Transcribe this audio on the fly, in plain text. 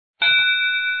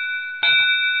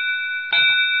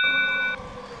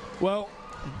Well,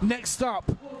 next up,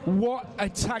 what a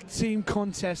tag team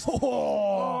contest.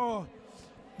 Oh,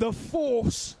 the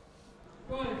Force.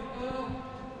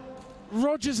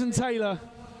 Rogers and Taylor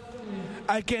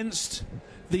against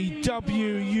the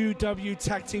WUW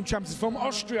Tag Team Champions from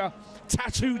Austria,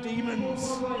 Tattoo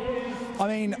Demons. I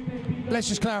mean, let's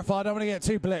just clarify, I don't want to get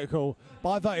too political, but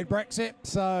I voted Brexit,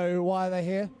 so why are they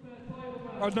here?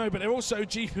 Oh no, but they're also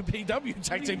UKPW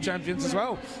Tag Team Champions as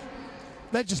well.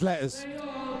 They're just letters.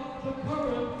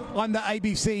 I'm the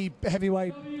ABC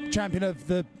heavyweight champion of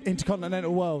the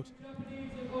intercontinental world.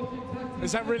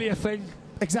 Is that really a thing?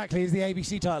 Exactly, is the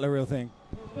ABC title a real thing?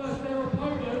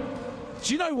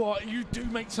 Do you know what? You do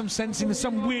make some sense in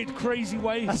some weird, crazy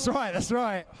way. That's right, that's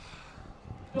right.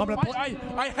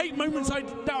 I hate moments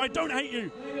that I don't hate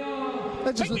you.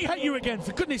 Make me hate you again,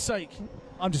 for goodness sake.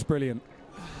 I'm just brilliant.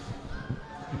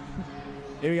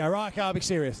 Here we go. Right, okay, I'll be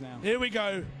serious now. Here we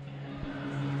go.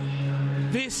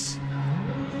 This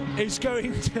is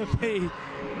going to be...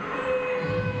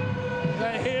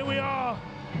 Here we are.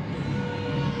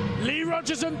 Lee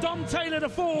Rogers and Dom Taylor, the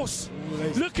Force,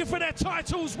 looking for their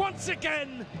titles once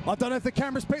again. I don't know if the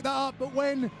cameras picked that up, but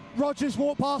when Rogers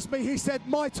walked past me, he said,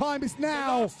 "My time is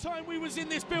now." The last time we was in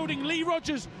this building, Lee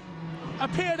Rogers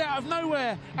appeared out of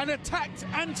nowhere and attacked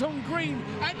Anton Green,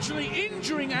 actually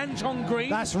injuring Anton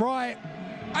Green. That's right.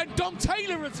 And Dom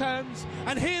Taylor returns,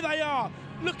 and here they are,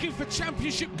 looking for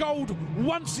championship gold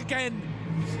once again.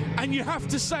 And you have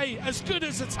to say, as good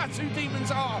as the Tattoo Demons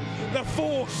are, the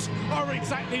Force are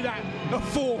exactly that, the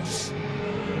Force.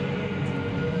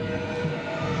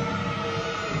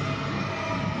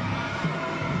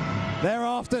 They're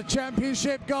after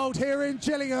championship gold here in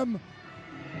Gillingham.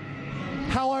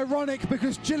 How ironic,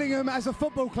 because Gillingham as a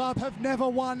football club have never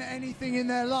won anything in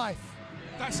their life.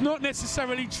 That's not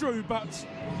necessarily true, but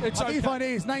it's okay. I think you find it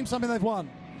is. Name something they've won.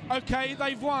 Okay,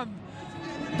 they've won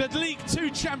the League 2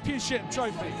 Championship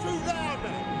trophy. It's too loud,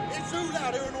 man. It's too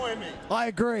loud. They're annoying me. I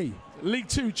agree. League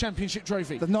 2 Championship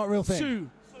trophy. That's not a real thing. 2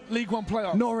 League 1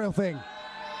 playoff. Not a real thing.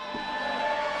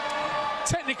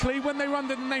 Technically, when they were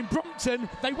under the name Brompton,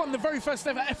 they won the very first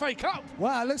ever FA Cup.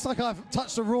 Wow, it looks like I've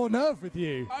touched a raw nerve with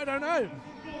you. I don't know.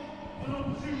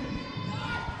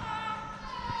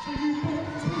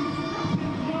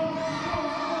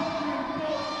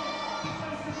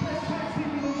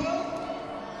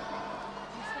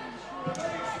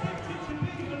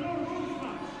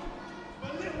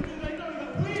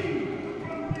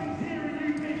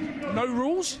 No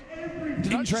rules?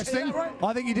 Interesting.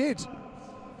 I think you did. So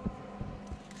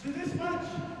this match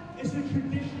is a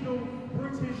traditional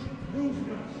British rules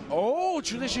match. Oh,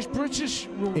 traditional British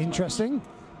rules. Interesting.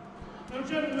 Now,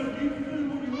 gentlemen, you can do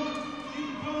what you want. You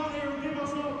can come out here and give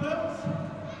us our belts,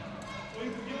 or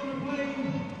you can get on a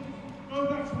plane, go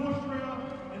back to Austria,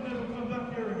 and never come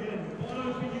back here again. But I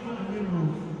don't think you want to win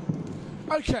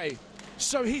rules. Okay,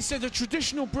 so he said a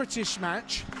traditional British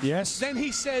match. Yes. Then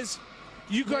he says,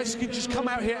 you guys can just come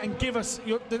out here and give us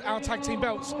our tag team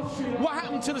belts. What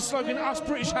happened to the slogan, us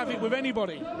British have it with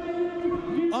anybody?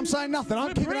 I'm saying nothing.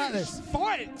 I'm keeping out of this.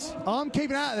 Fight! I'm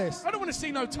keeping out of this. I don't want to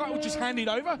see no title just handed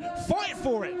over. Fight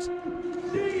for it.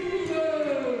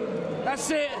 That's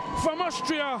it. From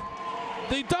Austria,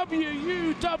 the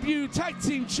WUW Tag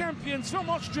Team Champions from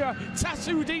Austria,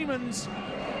 Tattoo Demons.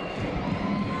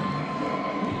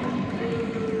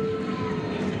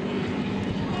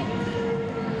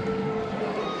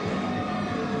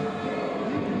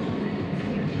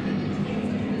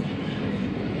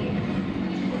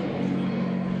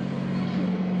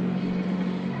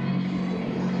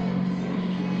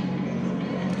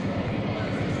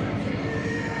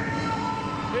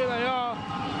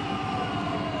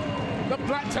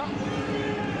 Black tongue.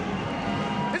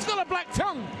 It's got a black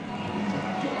tongue.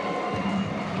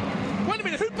 Wait a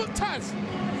minute, who booked Taz?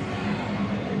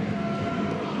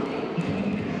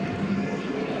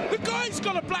 The guy's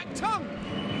got a black tongue.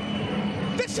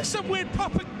 This is some weird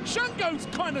Papa Shango's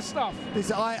kind of stuff.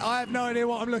 I have no idea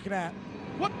what I'm looking at.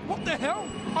 What the hell?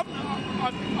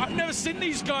 I've never seen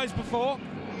these guys before.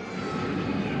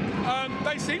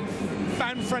 They seem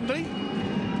fan friendly.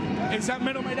 Is that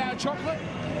metal made out of chocolate?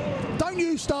 Don't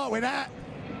you start with that.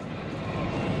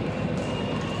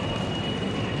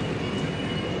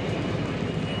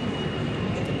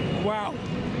 Wow.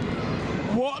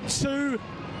 What two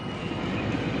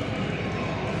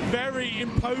very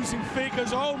imposing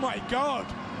figures. Oh my God.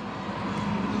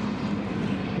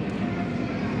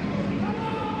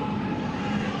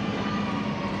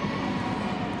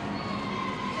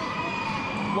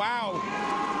 Wow.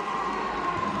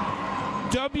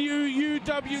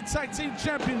 WUW Tag Team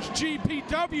Champions,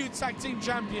 GPW Tag Team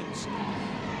Champions.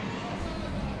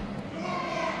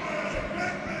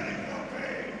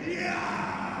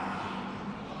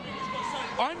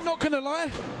 I'm not going to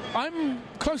lie. I'm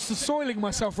close to soiling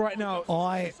myself right now.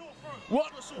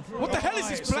 What the hell is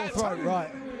this black tongue?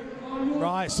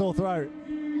 Right, sore throat.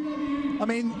 I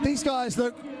mean, these guys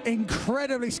look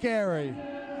incredibly scary.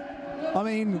 I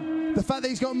mean, the fact that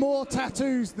he's got more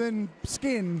tattoos than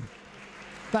skin,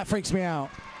 that freaks me out.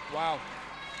 Wow.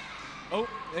 Oh,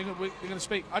 they're going to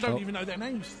speak. I don't even know their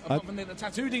names, apart from they're the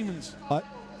Tattoo Demons.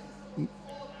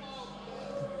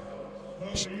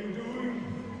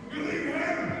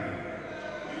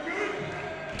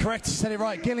 Correct, he said it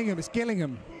right. Gillingham, it's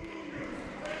Gillingham.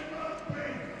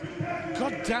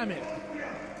 God damn it.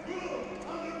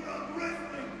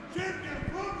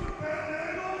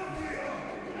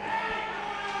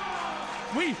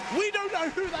 We don't know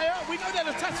who they are. We know they're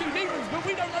the Tattoo Demons, but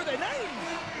we don't know their names.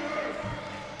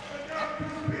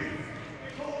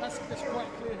 That's quite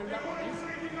clear who that one is.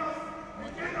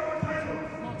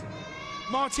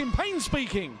 Martn Payne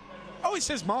speaking. Oh, it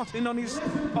says Martin on his...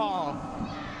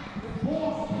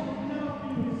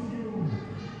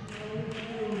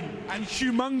 And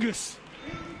Humungus.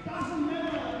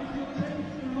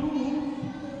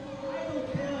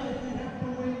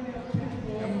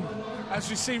 As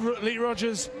we see Lee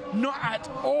Rogers not at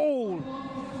all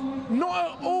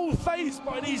fazed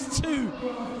by these two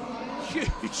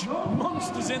huge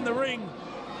monsters in the ring.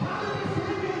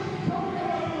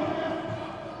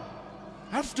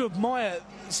 I have to admire,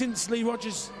 since Lee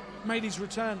Rogers made his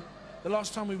return the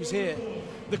last time he was here,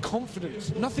 the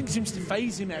confidence. Nothing seems to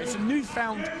faze him now. It's a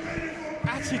newfound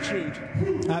attitude.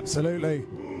 Absolutely.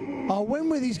 Oh, when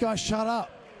will these guys shut up?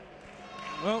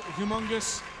 Well,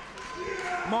 Humungus,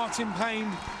 Martn Payne.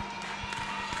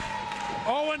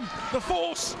 Oh, and the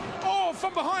Force. Oh,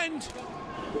 from behind.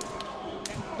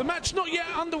 The match not yet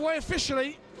underway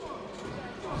officially.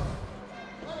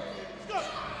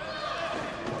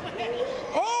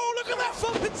 Oh, look at that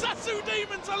from the Tattoo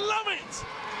Demons. I love it.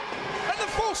 And the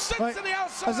Force sent to the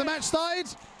outside. Has the match started?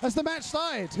 Has the match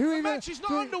started? The match is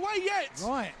not underway yet.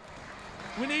 Right.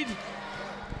 We need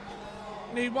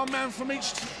one man from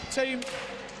each team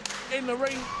in the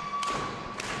ring.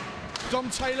 Dom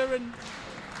Taylor and...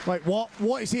 Wait, what?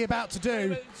 What is he about to do?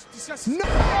 No!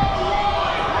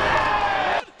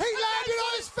 He landed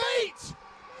on his feet!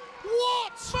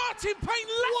 What? Martn Payne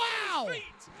landed on his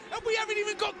feet! And we haven't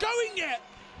even got going yet!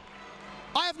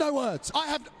 I have no words.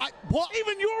 What?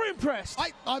 Even you're impressed.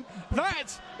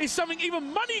 That is something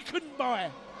even money couldn't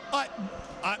buy.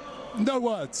 No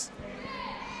words.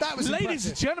 That was Ladies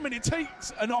impressive. and gentlemen, it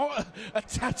takes a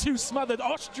tattoo-smothered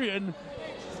Austrian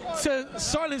to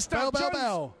silence down Jones.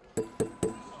 Bell.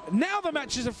 Now the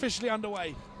match is officially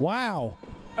underway. Wow.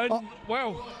 And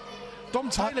well, Dom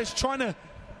Taylor's trying to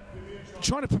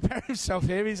prepare himself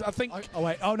here. He's, I think. Oh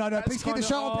wait. Oh no. Please get the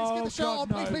shot on. Please get the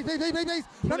shot on. Please.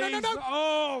 No.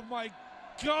 Oh my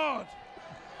God.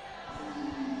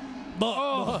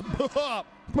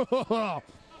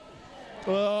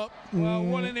 Well,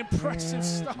 what an impressive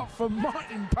start from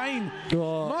Martn Payne.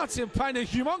 Martn Payne and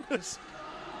Humungus.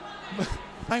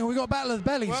 Hang on, we got a battle of the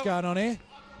bellies going on here.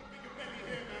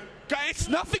 It's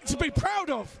nothing to be proud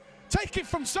of. Take it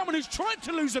from someone who's trying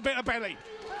to lose a bit of belly.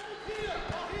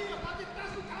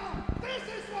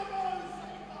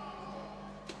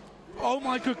 Oh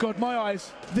my good God, my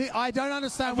eyes. I don't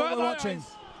understand what we're watching.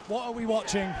 Eyes. What are we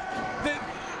watching?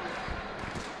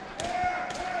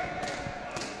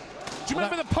 Do you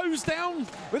remember the pose down?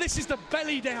 Well, this is the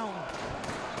belly down.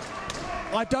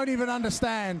 I don't even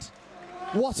understand.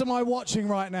 What am I watching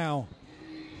right now?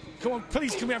 Come on,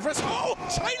 please come here for us. Oh,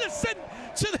 Taylor sent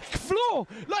to the floor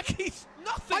like he's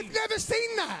nothing. I've never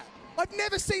seen that. I've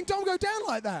never seen Dom go down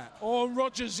like that. Oh,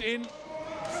 Rogers in.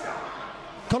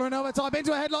 Collar and elbow type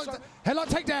into a headlock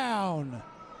takedown.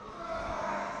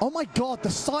 Oh my God,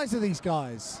 the size of these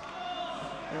guys.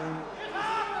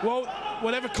 Well,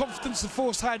 whatever confidence the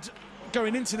Force had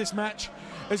going into this match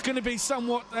is going to be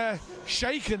somewhat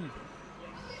shaken.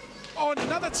 Oh, and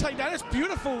another takedown. That's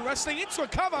beautiful wrestling into a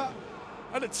cover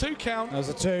and a 2 count. That was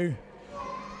a 2.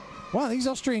 Wow, these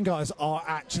Austrian guys are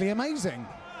actually amazing.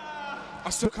 I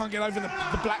still can't get over the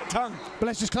black tongue. But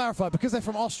let's just clarify, because they're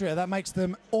from Austria, that makes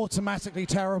them automatically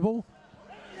terrible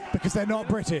because they're not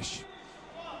British.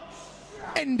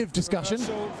 End of discussion.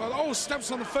 Oh,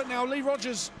 stamps on the foot now. Lee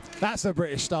Rogers. That's a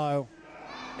British style.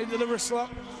 Into the wrist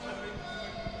lock.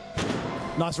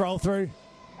 Nice roll through.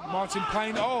 Martn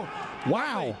Payne. Oh,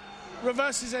 wow.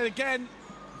 Reverses it again.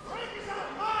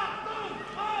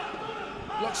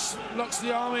 Locks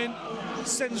the arm in.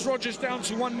 Sends Rogers down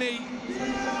to one knee.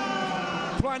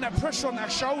 Applying that pressure on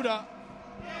that shoulder.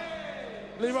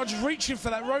 Lee Rogers reaching for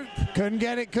that rope. Couldn't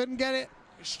get it.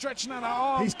 He's stretching out that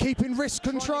arm. He's keeping wrist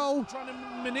control. Trying to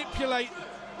manipulate.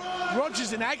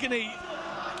 Rogers in agony.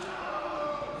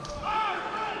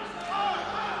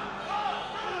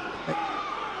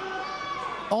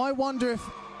 I wonder if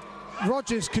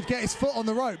Rogers could get his foot on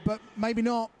the rope, but maybe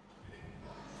not.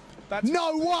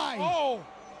 No way! Oh!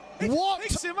 What?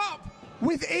 Picks him up.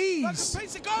 With ease.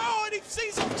 Oh, and he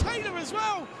sees off Taylor as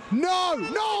well. No,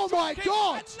 no, my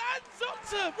God! And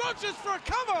lands onto Rogers for a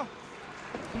cover.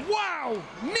 Wow,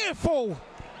 near fall.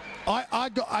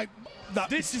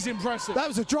 This is impressive. That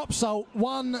was a drop salt,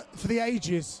 one for the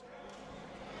ages.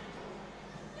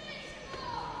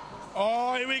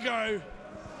 Oh, here we go.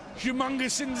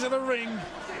 Humungus into the ring.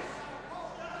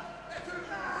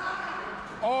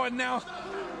 Oh, and now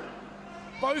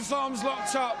both arms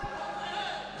locked up.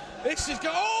 This is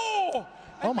go. Oh!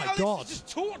 Oh my God! This is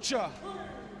just torture.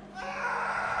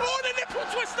 Oh, the nipple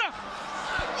twister!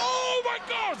 Oh my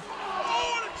God!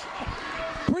 Oh,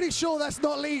 pretty sure that's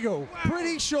not legal. Wow.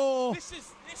 Pretty sure. This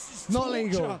is not torture.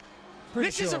 legal.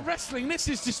 This isn't wrestling. This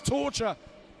is just torture.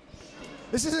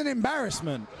 This is an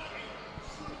embarrassment.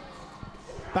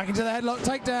 Back into the headlock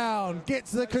takedown.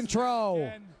 Gets the control.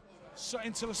 Again.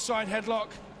 Into the side headlock.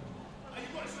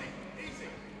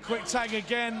 Quick tag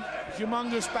again.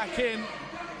 Humungus back in.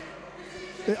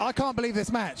 I can't believe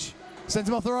this match. Sends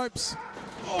him off the ropes.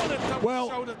 Oh, the double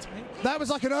shoulder take. That was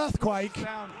like an earthquake.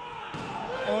 Down.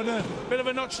 Oh, no. Bit of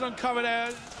a notch and uncover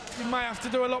there. You might have to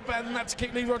do a lot better than that to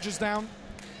kick Lee Rogers down.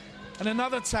 And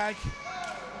another tag.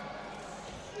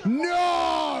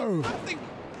 No! Nothing.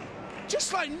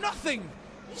 Just like nothing.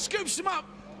 Scoops him up.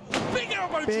 Big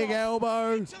elbow Big drop.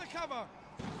 elbow. Into the cover.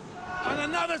 And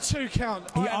another 2 count.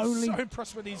 I am so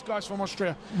impressed with these guys from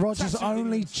Austria. Rogers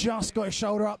only just got his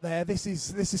shoulder up there. This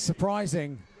is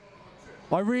surprising.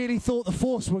 I really thought the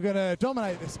Force were going to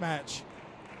dominate this match.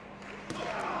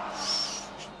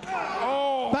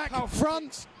 Oh, back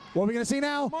front. What are we going to see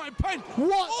now? Martn Pain.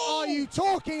 What are you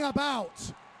talking about?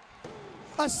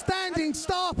 A standing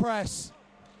star press.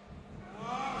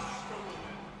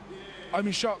 I'm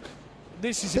in shock.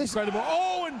 This is incredible.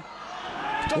 Oh, and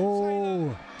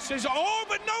Taylor says, oh,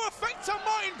 but no effect on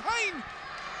Martn Pain.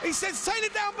 He says Taylor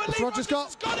down, but Lee Rogers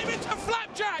got him into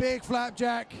flapjack. Big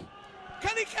flapjack.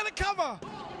 Can he get a cover?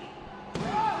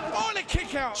 Oh, and a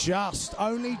kick out.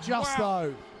 Only just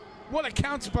though. What a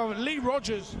counter by Lee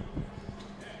Rogers.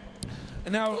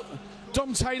 And now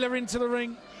Dom Taylor into the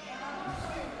ring.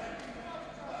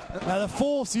 Now the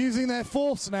Force using their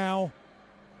force now.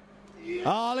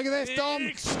 Oh, look at this, Dom.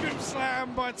 Big scoop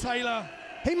slam by Taylor.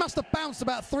 He must have bounced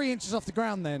about 3 inches off the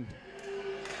ground then.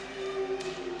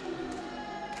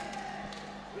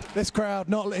 This crowd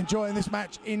not enjoying this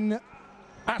match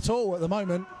at all at the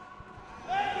moment.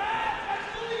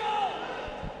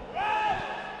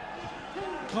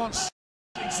 Can't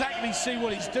exactly see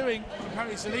what he's doing.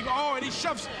 Apparently it's illegal. Oh, and he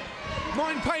shoves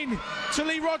Martn Pain to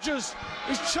Lee Rogers.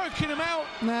 He's choking him out.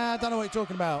 Nah, I don't know what you're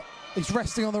talking about. He's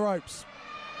resting on the ropes.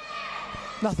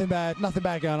 Nothing bad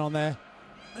going on there.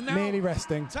 Merely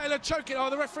resting. Taylor choking. Oh,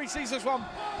 the referee sees this one.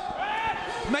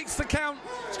 Makes the count.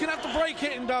 He's going to have to break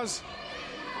it and does.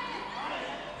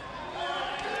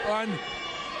 And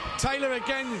Taylor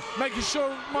again making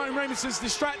sure Martin Ramus is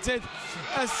distracted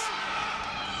as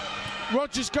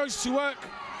Rogers goes to work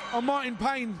on Martn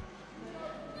Pain.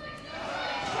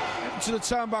 To the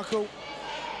turnbuckle.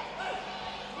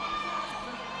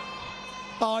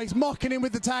 Oh, he's mocking him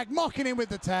with the tag,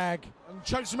 And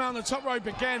chokes him out on the top rope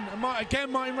again. And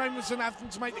Martin Ramus and having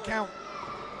to make the count.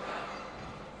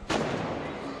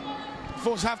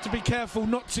 Force have to be careful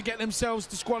not to get themselves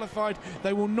disqualified.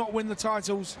 They will not win the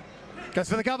titles. Goes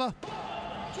for the cover.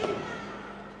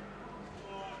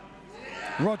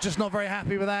 Rogers not very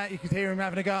happy with that. You could hear him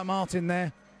having a go at Martin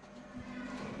there.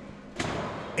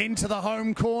 Into the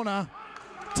home corner.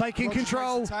 Taking Rogers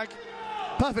control. tag.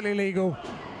 Perfectly legal.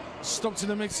 Stopped in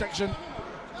the midsection.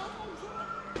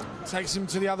 Takes him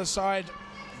to the other side.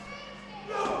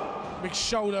 Big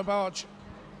shoulder barge.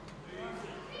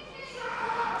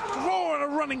 Raw and a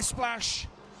running splash.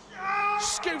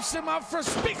 Scoops him up for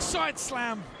a big side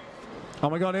slam. Oh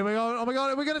my God, here we go. Oh my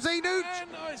God, we're going to see Nuke.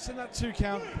 And nice in that 2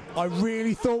 count. I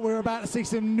really thought we were about to see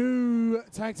some new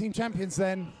tag team champions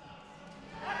then.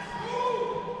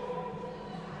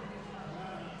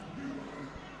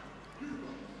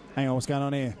 Hang on, what's going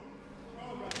on here?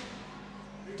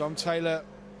 Dom Taylor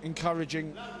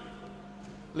encouraging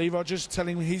Lee Rogers,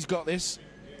 telling him he's got this.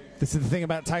 This is the thing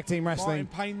about tag team wrestling.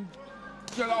 Martn Pain.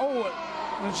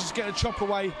 Oh, let's just get a chop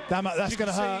away. That's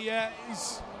going to hurt. Yeah,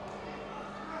 he's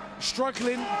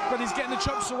struggling, but he's getting the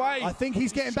chops away. I think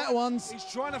he's getting better ones. He's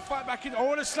trying to fight back in.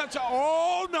 Oh, and a slap to.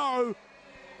 Oh, no.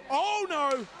 Oh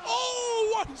no!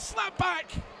 Oh, one slap back!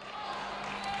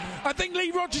 I think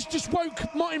Lee Rogers just woke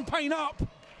Martn Payne up.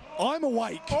 I'm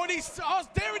awake. Oh, and I was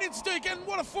daring him to do it again.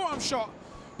 What a forearm shot.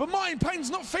 But Martn Payne's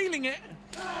not feeling it.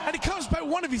 And he comes back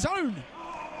with one of his own.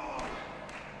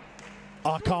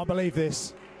 I can't believe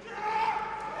this.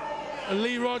 And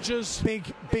Lee Rogers.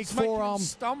 Big forearm.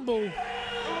 Stumble.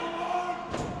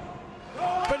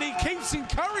 But he keeps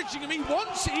encouraging him. He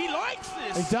wants it. He likes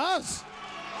this. He does.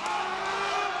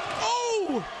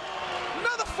 Oh!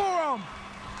 Another forearm.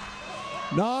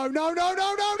 No,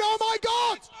 my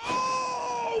God!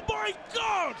 Oh my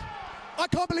God! I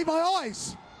can't believe my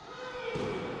eyes.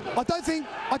 I don't think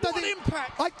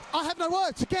impact. I have no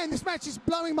words. Again, this match is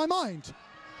blowing my mind.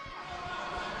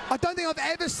 I don't think I've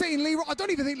ever seen I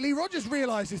don't even think Lee Rogers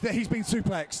realizes that he's been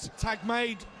suplexed. Tag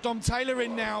made. Dom Taylor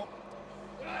in now.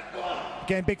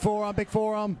 Again, big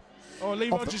forearm. Oh, Lee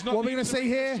Rogers not. What are we going to see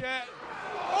here? Yet.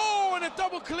 Oh, and a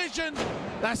double collision.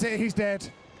 That's it, he's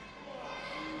dead.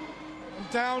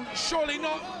 Down, surely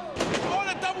not. Oh,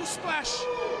 and a double splash.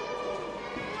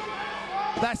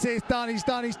 That's it,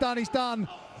 he's done.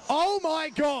 Oh my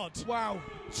God! Wow,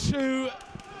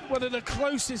 one of the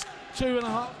closest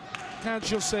 2.5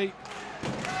 counts you'll see.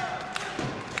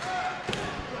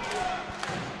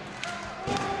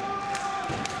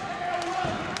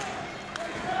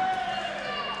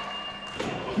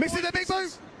 Missing the big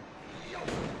move.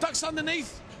 Ducks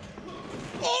underneath.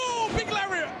 Oh, big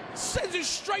lariat. Sends it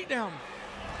straight down.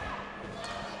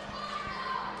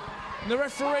 And the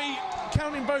referee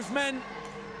counting both men.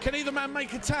 Can either man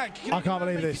make a tag? I can't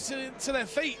believe this. To their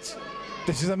feet.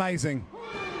 This is amazing.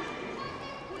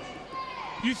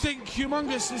 You think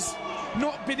Humungus has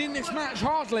not been in this match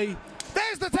hardly?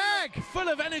 There's the tag! Full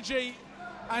of energy.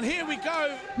 And here we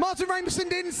go. Martn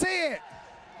Ramison didn't see it.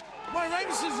 Martn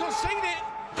Ramison's not seen it.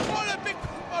 What a big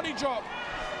body drop.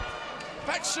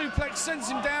 Back suplex sends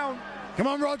him down. Come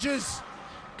on, Rogers.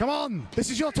 Come on.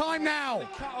 This is your time now. They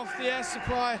cut off the air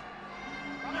supply.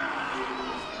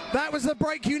 That was the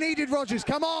break you needed, Rogers.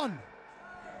 Come on.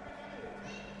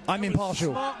 I'm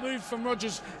impartial. Smart move from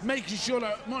Rogers, making sure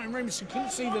that Martn Ramison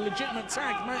couldn't see the legitimate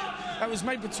tag that was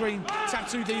made between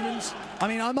Tattoo Demons. I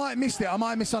mean, I might have missed it. I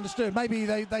might have misunderstood. Maybe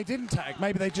they didn't tag.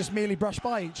 Maybe they just merely brushed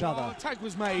by each other. Tag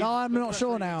was made. No, I'm not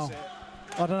sure now.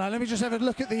 I don't know. Let me just have a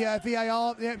look at the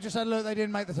VAR. Yep, just had a look. They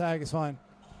didn't make the tag. It's fine.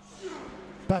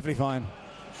 Perfectly fine.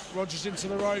 Rogers into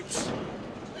the ropes.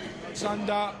 It's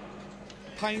under.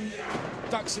 Payne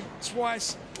ducks it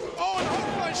twice. Oh, and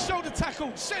a high shoulder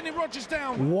tackle, sending Rogers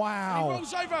down. Wow. He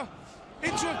rolls over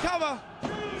into a cover.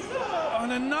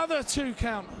 And another 2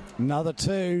 count. Another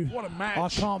 2. What a match. I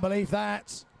can't believe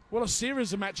that. What a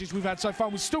series of matches we've had so far.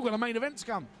 We've still got a main event to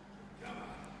come,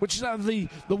 which is the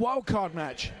wild card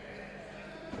match.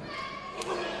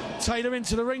 Taylor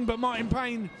into the ring, but Martn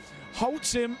Payne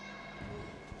halts him.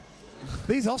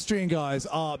 These Austrian guys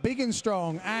are big and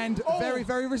strong and very,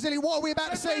 very resilient. What are we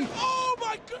about to see? Oh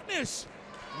my goodness!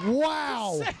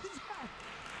 Wow!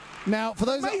 Now, for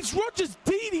those Mates Rogers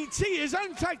DDT his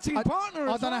own tag team partner.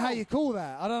 I don't know how you call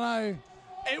that. I don't know.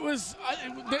 It was.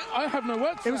 I have no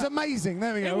words for it was amazing.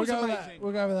 There we go. We'll go with that.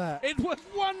 We'll go with that. It was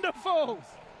wonderful.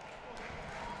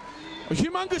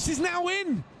 Humungus is now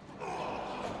in.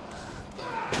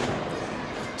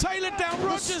 Taylor down,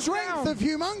 Rogers the strength down. of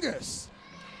Humungus.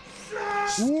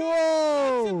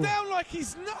 Whoa! Him down like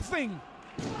he's nothing.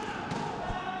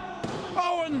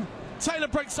 Oh, and Taylor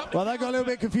breaks up. Well, that got a little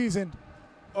bit confusing.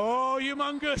 Oh,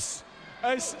 Humungus.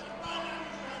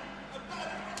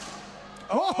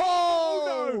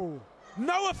 Oh, no.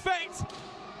 No effect.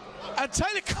 And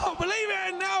Taylor can't believe it.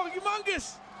 And now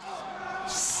Humungus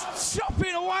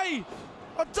chopping away.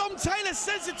 Oh, Dom Taylor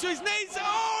sends it to his knees.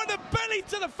 Oh, and a belly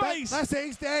to the face. That's it.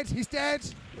 He's dead. He's dead.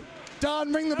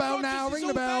 Done. Ring the bell now. Ring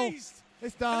the bell. Dazed.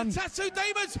 It's done. And Tattoo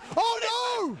Demons. Oh,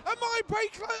 no! And my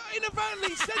break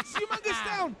inadvertently sends Humungus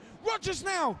down. Rogers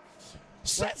now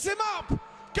sets him up.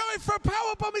 Going for a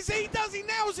powerbomb as he does. He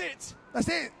nails it. That's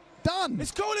it. Done.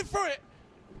 It's calling for it.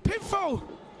 Pinfall.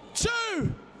 2.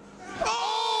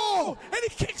 Oh! And he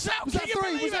kicks out. Was that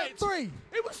 3? Was that 3?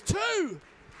 It was 2.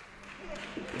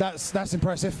 That's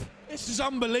impressive. This is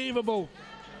unbelievable.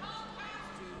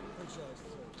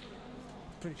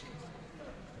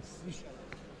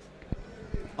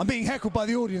 I'm being heckled by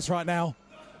the audience right now.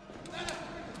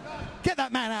 Get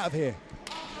that man out of here.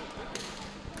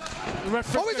 The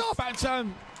referee he's off. back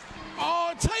turn.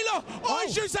 Oh, Taylor! Oh,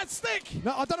 he shoots that stick!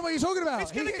 No, I don't know what you're talking about.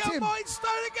 It's going to go Martn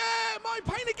Stone again! Martn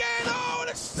Payne again! Oh,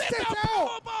 and a step out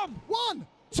powerbomb! 1,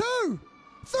 2,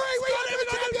 3! We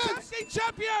got the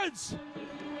champions!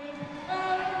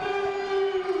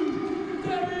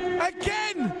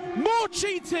 Again! More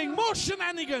cheating, more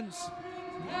shenanigans.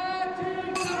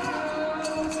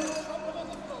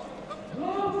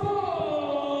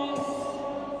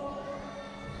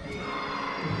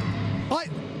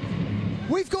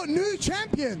 We've got new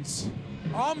champions.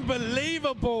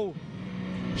 Unbelievable.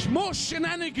 More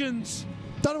shenanigans.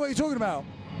 Don't know what you're talking about.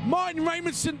 Martn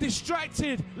Raymondson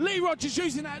distracted. Lee Rogers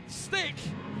using that stick.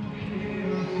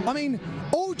 I mean,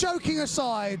 all joking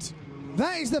aside,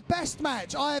 that is the best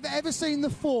match I have ever seen the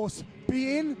Force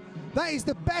be in. That is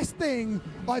the best thing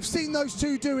I've seen those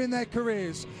two do in their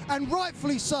careers. And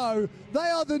rightfully so, they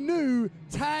are the new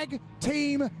tag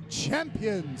team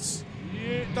champions.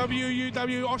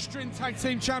 WUW Austrian Tag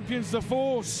Team Champions, the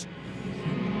Force.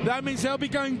 That means they'll be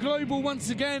going global once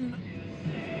again.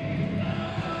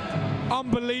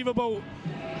 Unbelievable.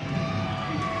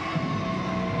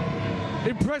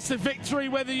 Impressive victory,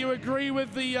 whether you agree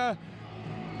with the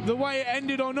way it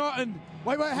ended or not. And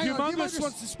wait, hang on. Humungus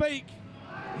wants to speak.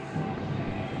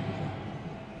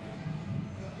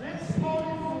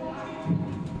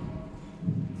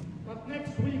 But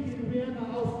next week in Vienna,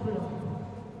 Austria,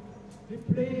 we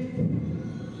played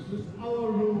with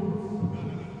our rules.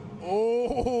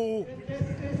 Oh! This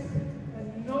is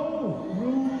a no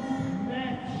rules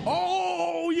match.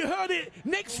 Oh, you heard it!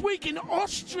 Next week in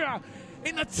Austria,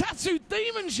 in the Tattoo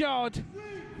Demons Yard.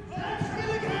 Thanks,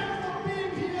 Gillingham, for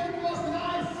being here. It was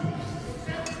nice.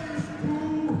 Except there's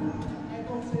two. I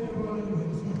don't say a word.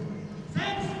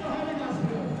 Thanks for having us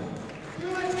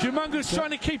here. Humungus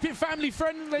trying to keep it family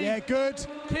friendly. Yeah, good.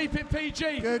 Keep it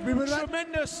PG. Good. We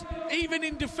tremendous, even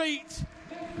in defeat.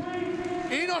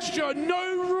 In Austria,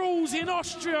 no rules in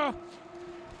Austria.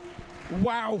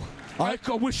 Wow. I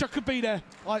wish I could be there.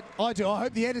 I do. I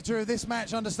hope the editor of this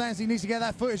match understands he needs to get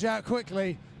that footage out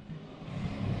quickly.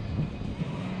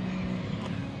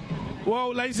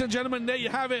 Well, ladies and gentlemen, there you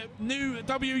have it. New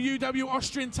WUW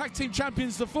Austrian Tag Team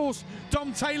Champions, the Force,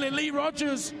 Dom Taylor, Lee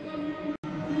Rogers.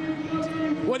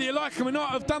 Whether you like them or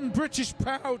not, have done British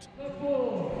proud.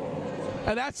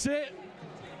 And that's it.